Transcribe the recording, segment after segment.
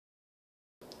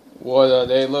What are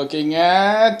they looking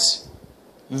at?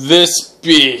 This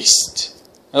beast.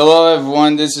 Hello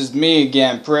everyone, this is me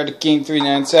again, Predator King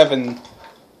 397.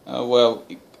 Well,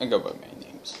 I go by many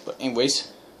names, but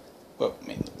anyways, well,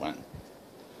 mainly one.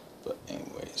 But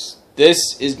anyways,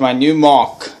 this is my new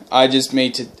mock I just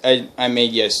made I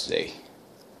made yesterday.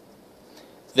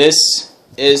 This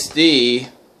is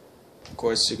of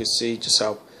course you can see just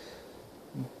how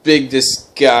big this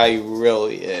guy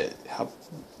really is, how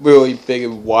really big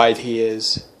and wide he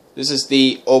is. This is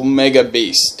the Omega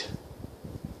Beast.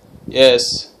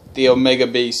 Yes, the Omega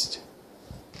Beast.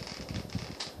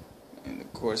 And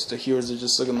of course the heroes are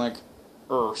just looking like,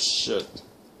 oh shit,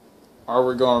 are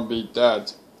we gonna beat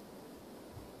that?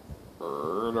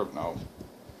 I don't know.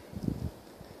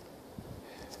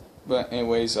 But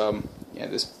anyways, yeah,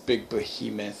 this big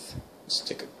behemoth. Let's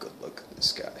take a good look at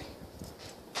this guy.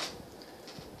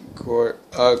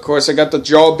 Of course, I got the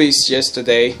Jaw Beast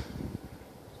yesterday.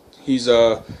 He was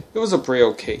an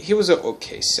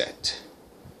okay set.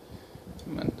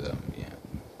 And yeah,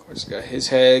 of course, got his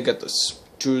head. Got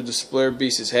two of the Splitter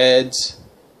Beast's heads.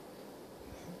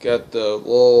 Got the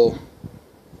little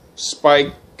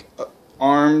spike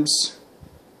arms.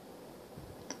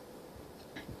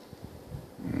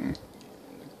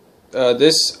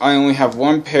 This I only have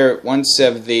one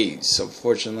set of these,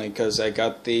 unfortunately, because I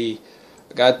got a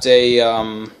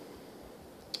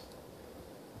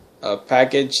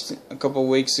package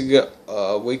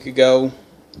a week ago.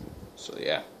 So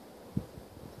yeah,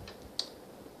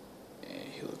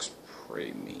 he looks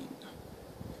pretty mean.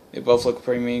 They both look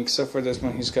pretty mean, except for this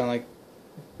one. He's kind of like,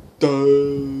 duh,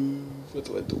 what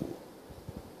do I do?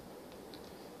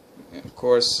 And of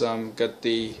course, got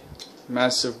the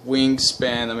massive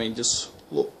wingspan. I mean, just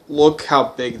look how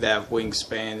big that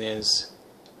wingspan is.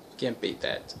 Can't beat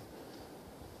that.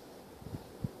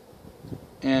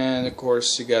 And of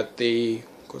course, you got the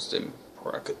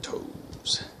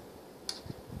Paracatoes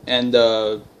and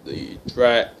the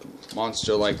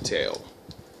monster-like tail.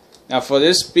 Now, for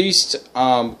this beast,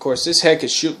 of course, this head can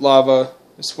shoot lava.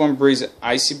 This one breathes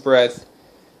icy breath.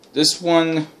 This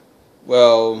one,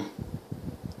 well,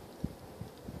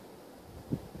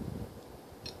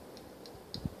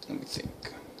 let me think.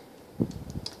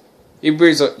 He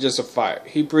breathes just a fire.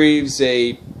 He breathes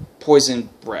a poison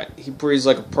breath. He breathes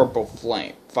like a purple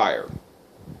fire.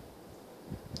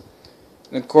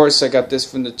 And of course, I got this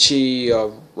from the Chi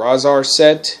Razar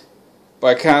set,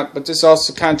 but this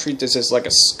also kind of treat this as like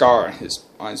a scar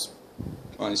on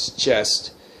his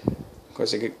chest. Of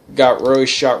course, I got really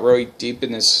shot really deep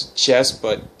in his chest,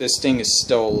 but this thing is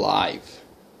still alive.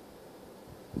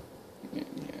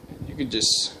 You can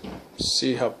just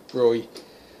see how really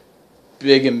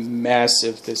big and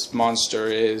massive this monster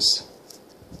is.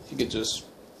 You could just,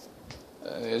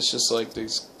 it's just like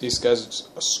these guys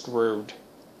are screwed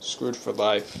for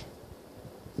life.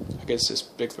 I guess this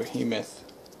big behemoth.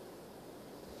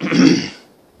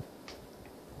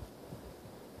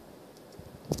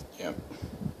 Yep.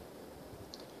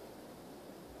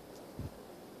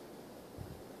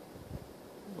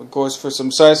 Of course, for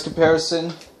some size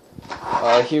comparison,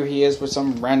 here he is with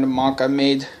some random mock I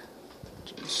made.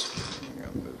 Just, I'm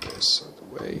gonna move this out of the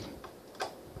way.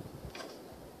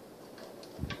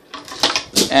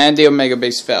 And the Omega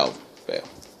Beast fail.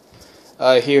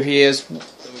 Here he is. Let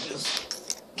me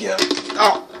just get him.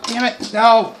 Oh, damn it!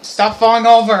 No! Stop falling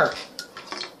over!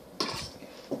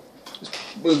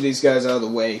 Just move these guys out of the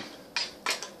way.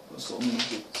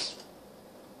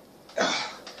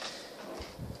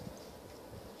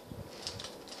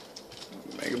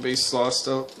 Omega Beast lost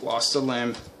a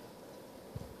limb.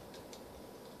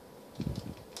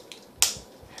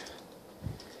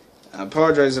 I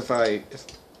apologize if damn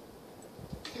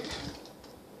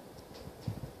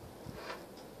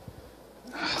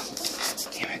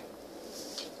it.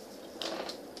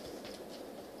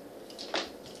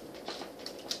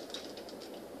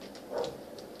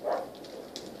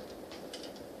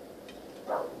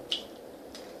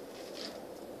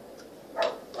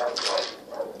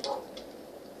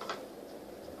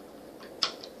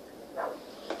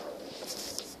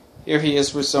 Here he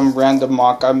is with some random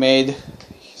mock I made.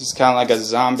 He's kind of like a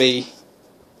zombie.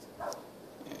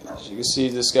 As you can see,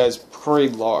 this guy's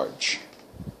pretty large.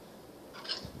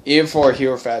 Even for a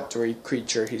Hero Factory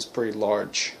creature, he's pretty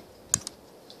large.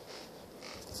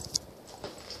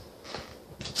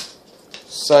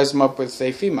 Size him up with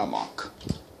a female mock.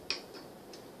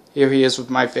 Here he is with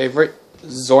my favorite,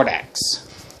 Zordax.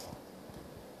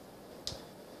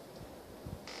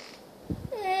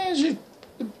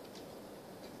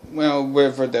 Well,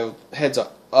 wherever the heads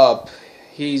are up,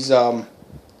 he's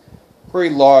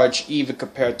pretty large even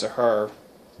compared to her.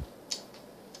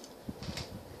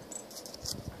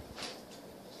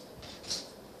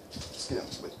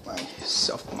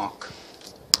 self-mock.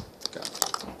 Gotta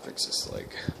fix this leg.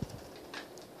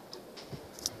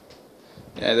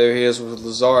 Yeah, there he is with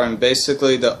Lazar, and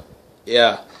basically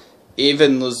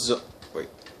even Lazar. Wait,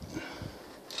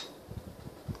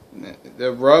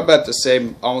 they're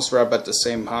almost rub at the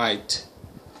same height.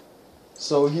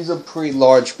 So he's a pretty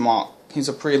large mock.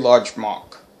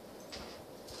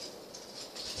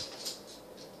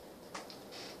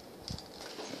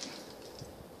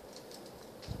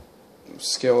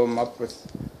 Scale him up with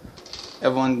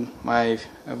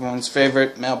everyone's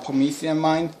favorite male Promethean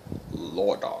mine,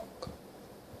 Lordog.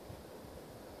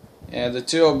 Yeah, the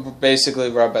two are basically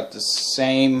rub at the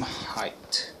same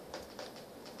height.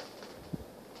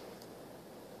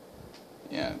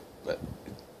 Yeah, but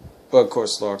of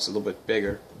course Lordog's a little bit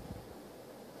bigger.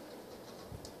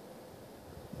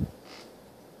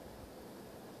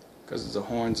 Because of the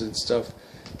horns and stuff.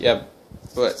 Yeah,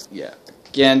 but yeah.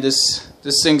 Again, this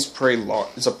thing's pretty large.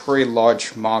 It's a pretty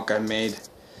large mock I made,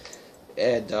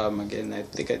 and again, I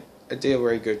think I did a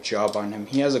very good job on him.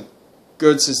 He has a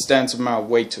good substantial amount of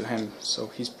weight to him, so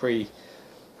he's pretty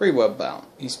well balanced.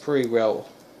 He's pretty well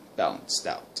balanced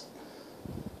out.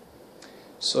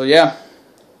 So yeah,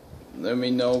 let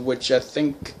me know what you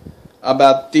think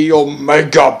about the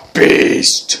Omega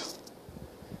Beast,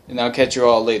 and I'll catch you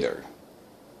all later.